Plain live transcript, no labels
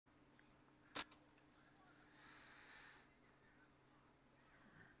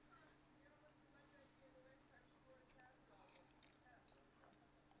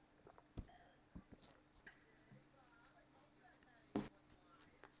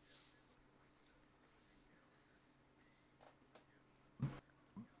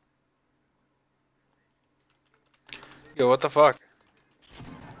Yo, what the fuck?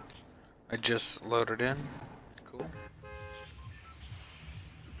 I just loaded in. Cool.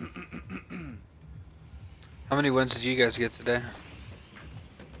 How many wins did you guys get today?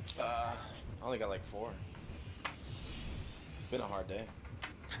 I only got like 4. It's been a hard day.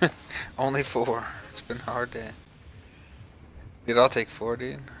 Only 4. It's been a hard day. Dude, I'll take 4,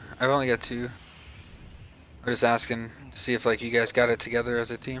 dude. I've only got 2. I'm just asking to see if like you guys got it together as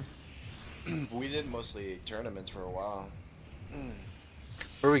a team. We did mostly tournaments for a while.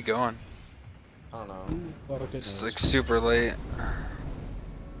 Where are we going? I don't know. It's like super late.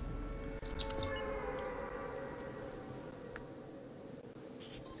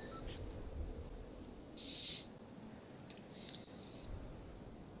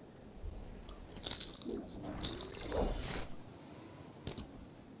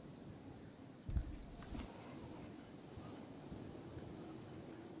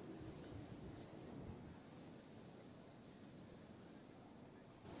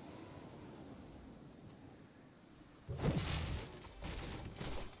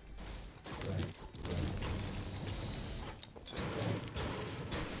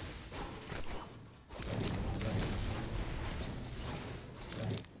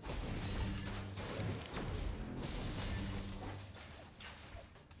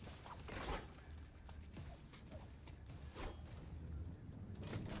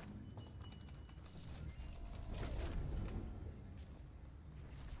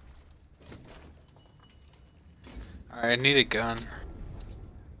 Alright, I need a gun.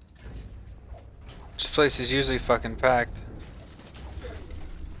 This place is usually fucking packed.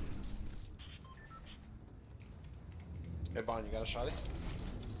 Hey, Bon, you got a shotty?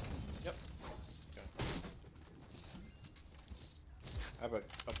 Yep. Okay. I have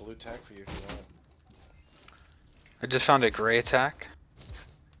a blue tag for you if you want it. I just found a gray attack.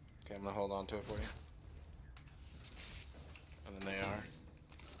 Okay, I'm gonna hold on to it for you. And then they are.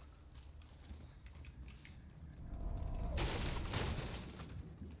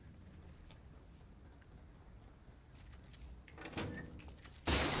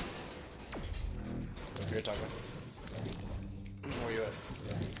 You're talking. Where you at?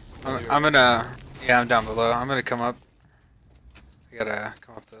 I'm gonna... Yeah, I'm down below. I'm gonna come up. I gotta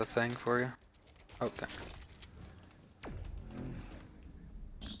come up the thing for you. Oh, there.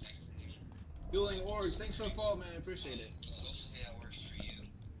 Dueling Orgs, thanks for the follow, man. I appreciate it. Yeah, it works for you.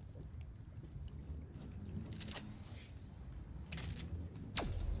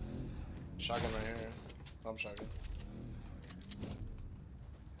 Shotgun right here. Pump shotgun.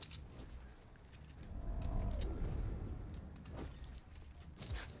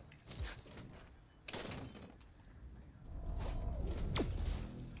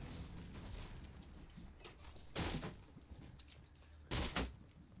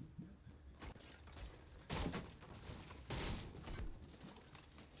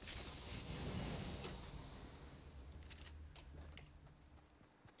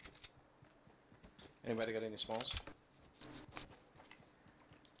 Anybody got any smalls?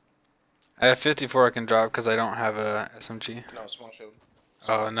 I have 54 I can drop because I don't have a SMG. No, small shield.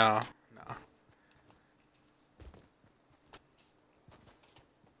 Oh, no. No.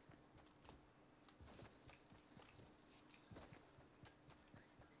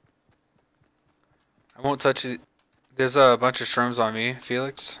 I won't touch it. There's a bunch of shrooms on me,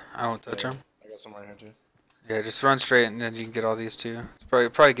 Felix. I won't touch them. I got some right here too. Yeah, just run straight and then you can get all these too. It's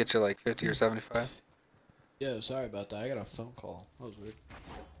probably get you like 50 or 75. Yo, sorry about that. I got a phone call. That was weird.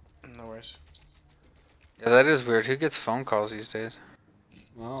 No worries. Yeah, that is weird. Who gets phone calls these days?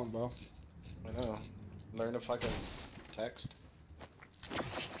 Wow, bro. I know. Learn to fucking text.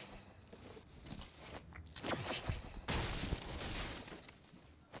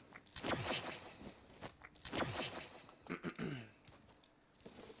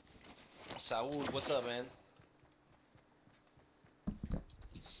 Saud, what's up, man?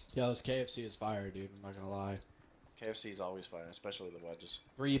 Yo, this KFC is fire, dude. I'm not gonna lie. KFC is always fire, especially the wedges.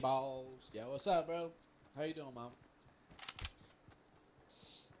 3 balls. Yo, what's up, bro? How you doing, mom?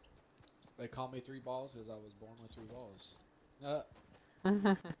 They call me 3 balls because I was born with 3 balls.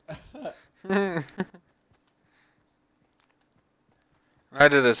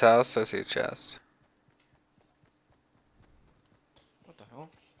 Right to this house, I see a chest. What the hell?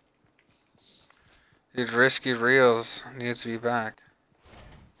 Dude, Risky Reels needs to be back.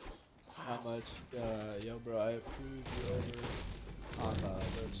 How much? Yo, bro, I approved you over on the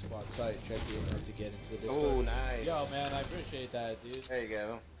Lurk Squad site. Check you in to get into the Discord. Oh, nice. Yo, man, I appreciate that, dude. There you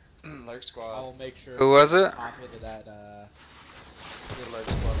go. Lurk I Squad. will make sure. Who was it? Pop into that. Good Lurk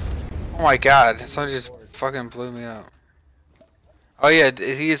Squad. Oh my god, somebody just fucking blew me up. Oh yeah,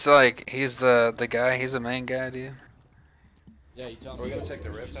 he's the guy, he's the main guy, dude. Yeah, you tell Are me. we gonna He's take the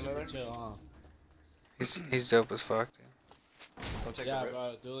super- rift he's super another? chill, huh? He's dope as fuck, dude. Wanna take Yeah, the rift?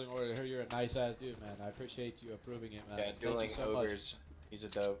 bro. Dueling Order. I heard you're a nice ass dude, man. I appreciate you approving it, man. Yeah, Thank dueling you so much. ogres. He's a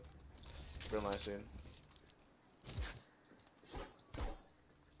dope. Real nice dude.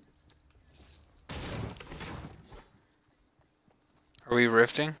 Are we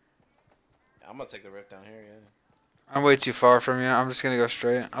rifting? Yeah, I'm gonna take the rift down here, yeah. I'm way too far from you. I'm just gonna go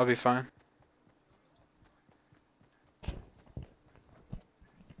straight. I'll be fine.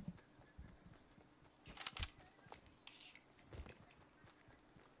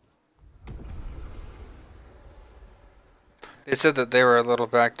 They said that they were a little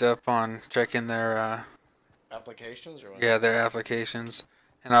backed up on checking their, Applications or what? yeah, their applications.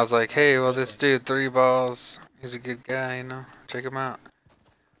 And I was like, hey, well, this dude, 3 balls, he's a good guy, you know? Check him out.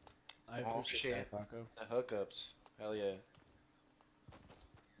 I Oh appreciate shit. that, Taco. The hookups. Hell yeah.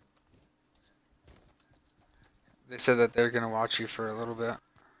 They said that they're gonna watch you for a little bit.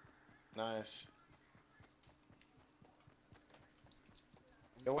 Nice.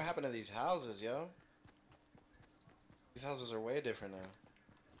 Yo, what happened to these houses, yo? These houses are way different now.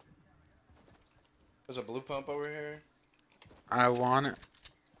 There's a blue pump over here. I want it.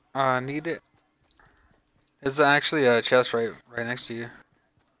 Need it. There's actually a chest right next to you.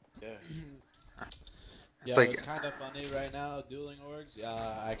 Yeah. It's Yeah, like, it's kind of funny right now, dueling orgs. Yeah,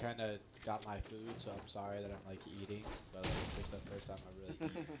 I kind of got my food, so I'm sorry that I'm like eating, but like, this is the first time I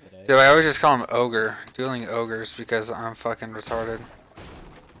really eaten today. dude, I always just call him ogre, dueling ogres, because I'm fucking retarded.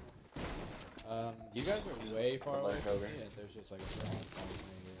 You guys are way far I'm away like from over. me, and there's just like a strong fight right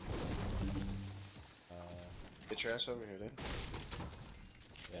here. Get your ass over here, dude.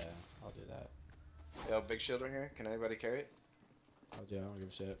 Yeah, I'll do that. Yo, big shield right here. Can anybody carry it? I'll do. I don't give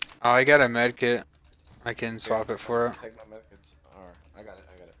a shit. Oh, I got a med kit. I can swap it for it. Take my medkits. Alright, I got it,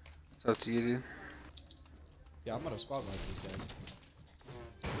 I got it. It's up to you, dude. Yeah, I'm gonna spot like these guys.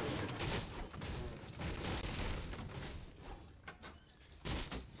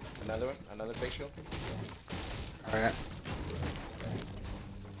 Another one? Another big shield? Alright.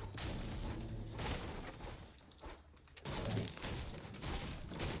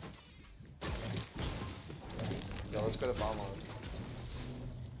 Yo, let's go to bomb on.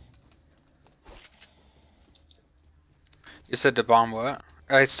 You said to bomb what?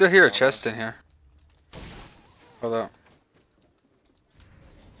 I still hear a chest in here. Hold up.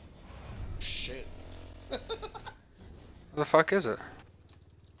 Shit. What the fuck is it?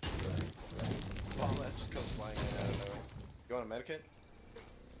 Bomb that just comes flying out of nowhere. You want a medkit?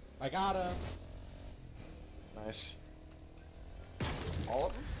 I got him. Nice. All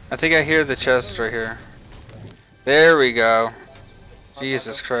of them? I think I hear the chest right here. There we go. Oh,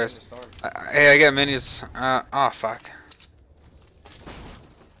 Jesus Taco, Christ. in the storm. Hey, I got minis. Oh fuck.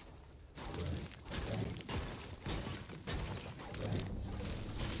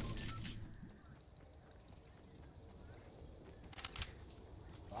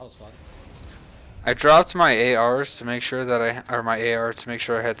 That was fun. I dropped my ARs to make sure that my AR to make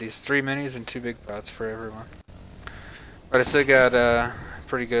sure I had these 3 minis and 2 big pots for everyone. But I still got a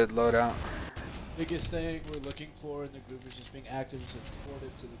pretty good loadout. Biggest thing we're looking for in the group is just being active and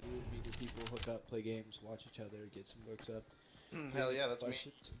supportive to the group, meet new people, hook up, play games, watch each other, get some looks up. Hell yeah, that's me.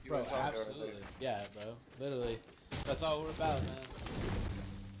 Questions. You Bro, were talking about it. absolutely. Yeah, bro. Literally. That's all we're about, man.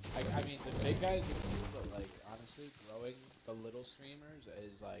 I mean, the big guys are cool, but like, honestly, growing the little streamers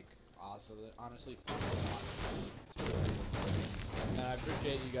is like, awesome. Honestly, fun to watch. And I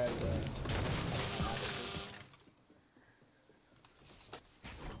appreciate you guys,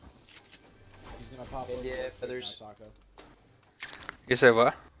 He's gonna pop over Yeah, to your feathers. stream now, Taco. You said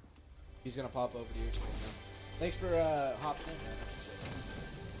what? He's gonna pop over to your stream now. Thanks for hopping in, man.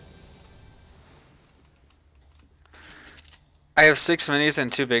 I have 6 minis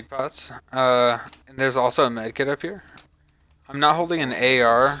and 2 big pots. And there's also a med kit up here. I'm not holding an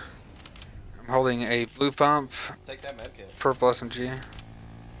AR. I'm holding a blue pump, Take that medkit. purple SMG.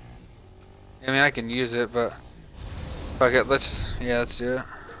 I mean, I can use it, but fuck it. Let's do it.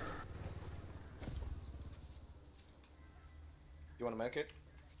 You want a medkit?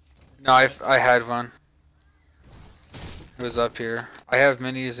 No, I had one. It was up here. I have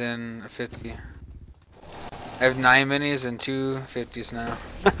minis in a 50. I have 9 minis and 2 50s now.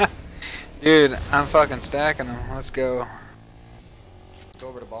 Dude, I'm fucking stacking them. Let's go. Go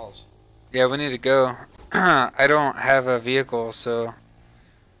over to balls. Yeah, we need to go. I don't have a vehicle, so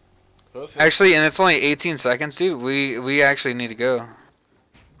Hoof it. actually, and it's only 18 seconds, dude. We actually need to go.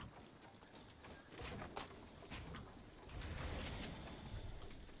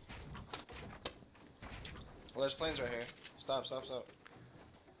 Well, there's planes right here. Stop, stop, stop.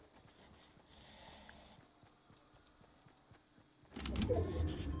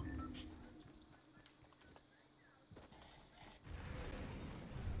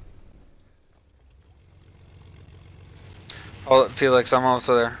 Oh, Felix, I'm almost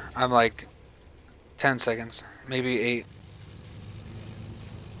there. I'm like 10 seconds, maybe 8.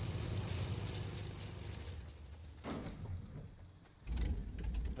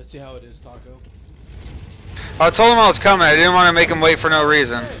 Let's see how it is, Taco. I told him I was coming. I didn't want to make him wait for no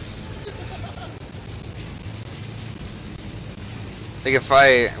reason. Like if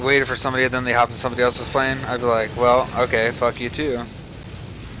I waited for somebody and then they hopped and somebody else was playing, I'd be like, well, okay, fuck you too.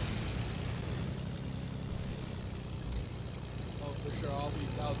 Oh, for sure.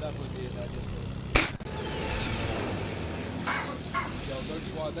 I'll definitely be in that Discord. Yo, Dark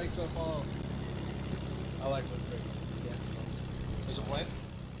Squad, thanks for the follow. I like Win Break. Yeah. There's a plane.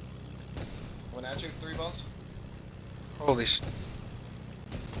 One at you, 3 balls. Holy sh...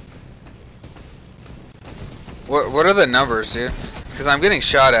 What are the numbers, dude? Because I'm getting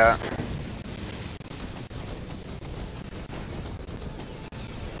shot at.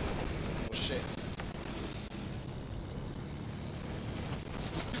 Oh shit.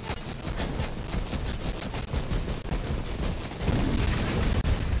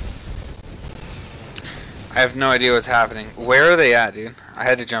 I have no idea what's happening. Where are they at, dude? I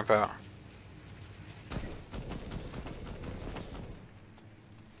had to jump out.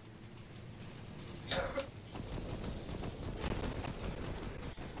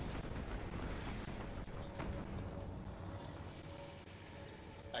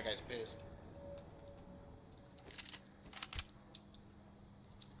 That guy's pissed.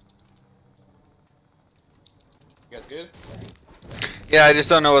 You guys good? Yeah, I just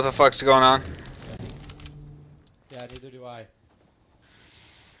don't know what the fuck's going on. Yeah, neither do I.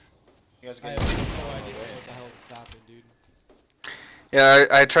 You guys I good? have no idea what the hell happened, dude. Yeah,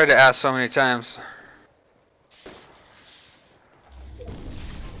 I tried to ask so many times.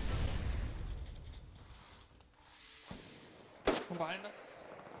 Behind us.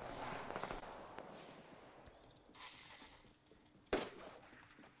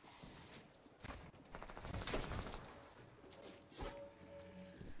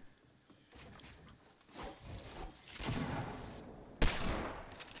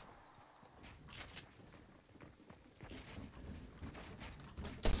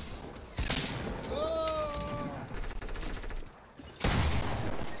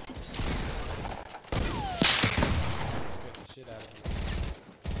 Scared the shit out of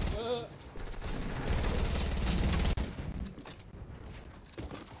me.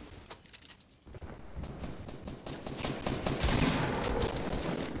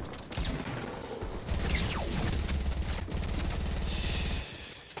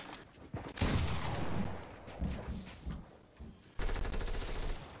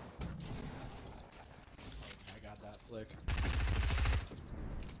 I got that flick.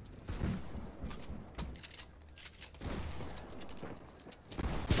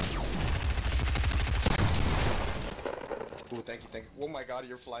 Ooh, thank you, thank you. Oh my god,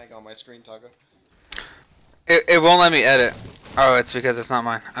 you're flying on my screen, Taco. It won't let me edit. Oh, it's because it's not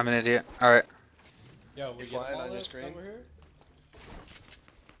mine. I'm an idiot. Alright. Yo, we You get flying all on your this screen? over here?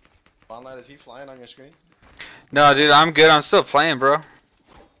 Bonlight, is he flying on your screen? No, dude, I'm good. I'm still playing, bro.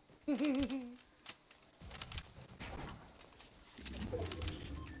 Well,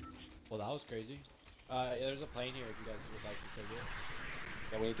 that was crazy. Yeah, there's a plane here if you guys would like to take it.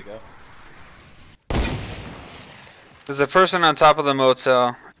 Yeah, we need to go. There's a person on top of the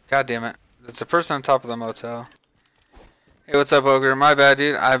motel. God damn it. There's a person on top of the motel. Hey, what's up, Ogre? My bad,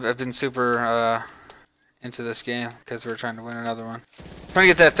 dude. I've been super into this game because we're trying to win another one. Trying to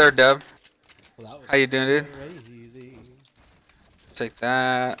get that third dub. Well, that was How you doing, dude? crazy. Take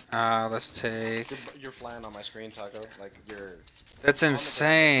that. Let's take... You're flying on my screen, Taco. Like, you're... That's on the ground,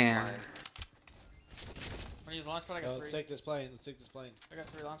 insane. you're flying. Wanna use launch pad? I got Yo, 3. let's take this plane. Let's take this plane. I got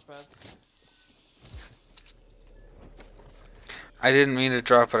 3 launch pads. I didn't mean to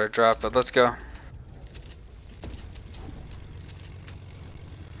drop what I dropped, but let's go.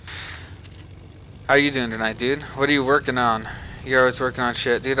 How you doing tonight, dude? What are you working on? You're always working on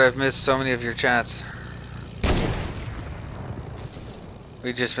shit. Dude, I've missed so many of your chats.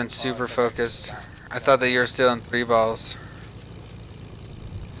 We've just been super focused. I thought that you were still in 3 balls.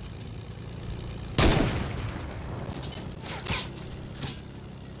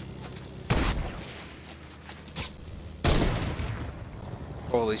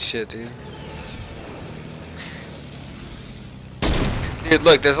 Holy shit, dude. Dude,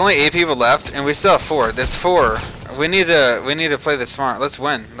 look, there's only 8 people left, and we still have 4. That's 4. We need to play this smart. Let's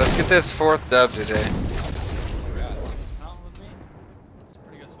win. Let's get this 4th dub today. This mountain with me. It's a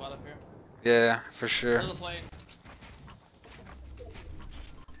pretty good spot up here. Yeah, for sure. There's a plane.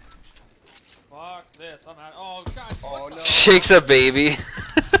 Fuck this. I'm out. Oh god. Oh what no. the- Shakes a baby. He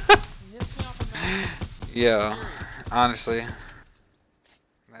hits me off the map. Yo. Honestly.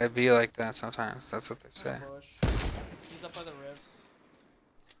 It'd be like that sometimes. That's what they In say. a bush. He's up by the rifts.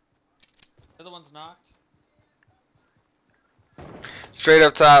 The other one's knocked. Straight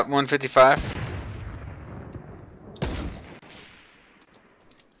up top, 155.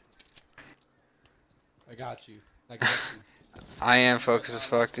 I got you. I got you. I am focused as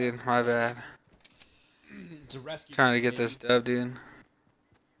fuck, dude. My bad. It's a rescue. Trying to mission, get this baby. dub, dude.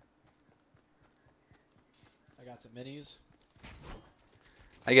 I got some minis.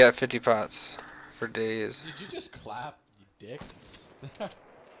 I got 50 pots for days. Did you just clap, you dick?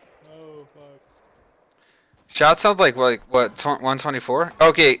 Oh fuck. Shot sounds like what? 124?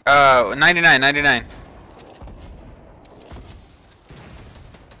 Okay, 99.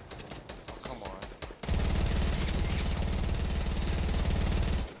 Come on.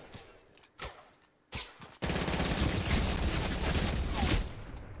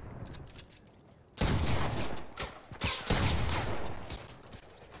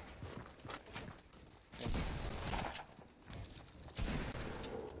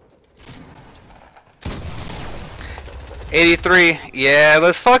 $83. Yeah,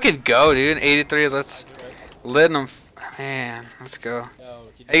 let's fucking go, dude. 83. Let's let them. Man, let's go. Yo,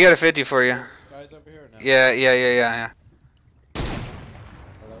 can I got a 50 for you. guys over here or no? Yeah.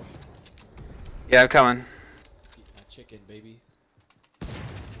 Hello? Yeah, I'm coming. Eat my chicken, baby.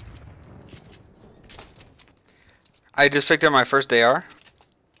 I just picked up my first AR.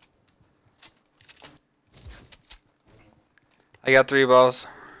 I got 3 balls.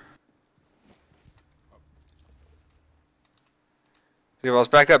 3 balls.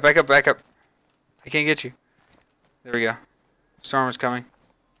 Back up. I can't get you. There we go. Stormer's coming.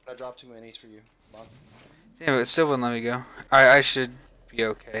 I dropped 2 minis for you. Come on. Damn, it still wouldn't let me go. I should be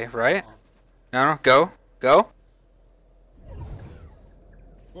okay, right? No, go.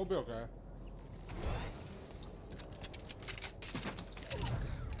 We'll be okay.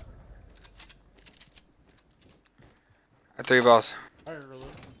 I have 3 balls. Alright, really.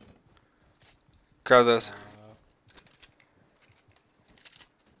 Grab those.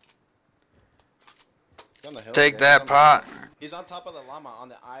 He's on the hill. Take yeah, that pot. He's on top of the llama on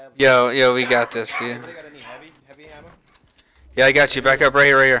the eye of. Yo, we got this, dude. Anybody got any heavy ammo? Yeah, I got you. Back up right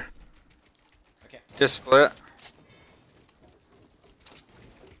here. Okay. Just split.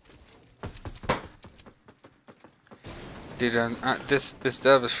 Dude, this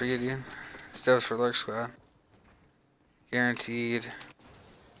dub is for you, dude. This dub is for Lurk Squad. Guaranteed.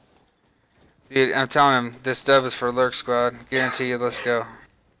 Dude, I'm telling him, this dub is for Lurk Squad. Guaranteed, let's go.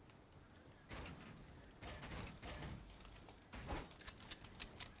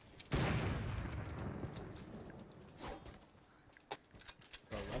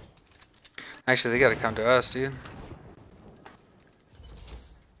 Oh, what? Actually, they gotta come to us, dude.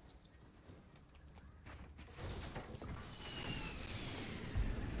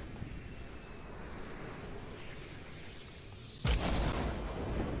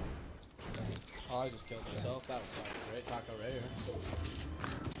 Oh, I just killed myself. That would sound great. Taco right here.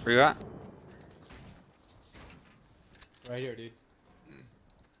 Where you at? Right here, dude.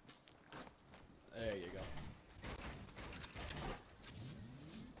 There you go.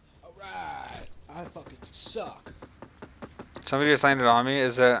 Alright. I fucking suck. Somebody just landed on me.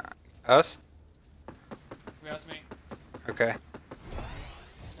 Is that us? That's me. Okay.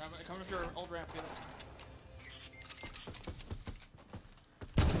 Come with your old ramp, Felix.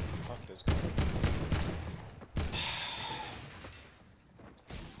 Fuck this guy.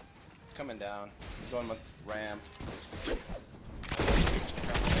 He's coming down. He's going with ramp.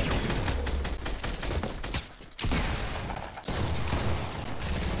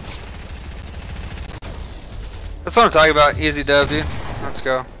 That's what I'm talking about. Easy dub, dude. Let's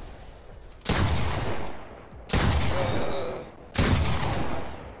go.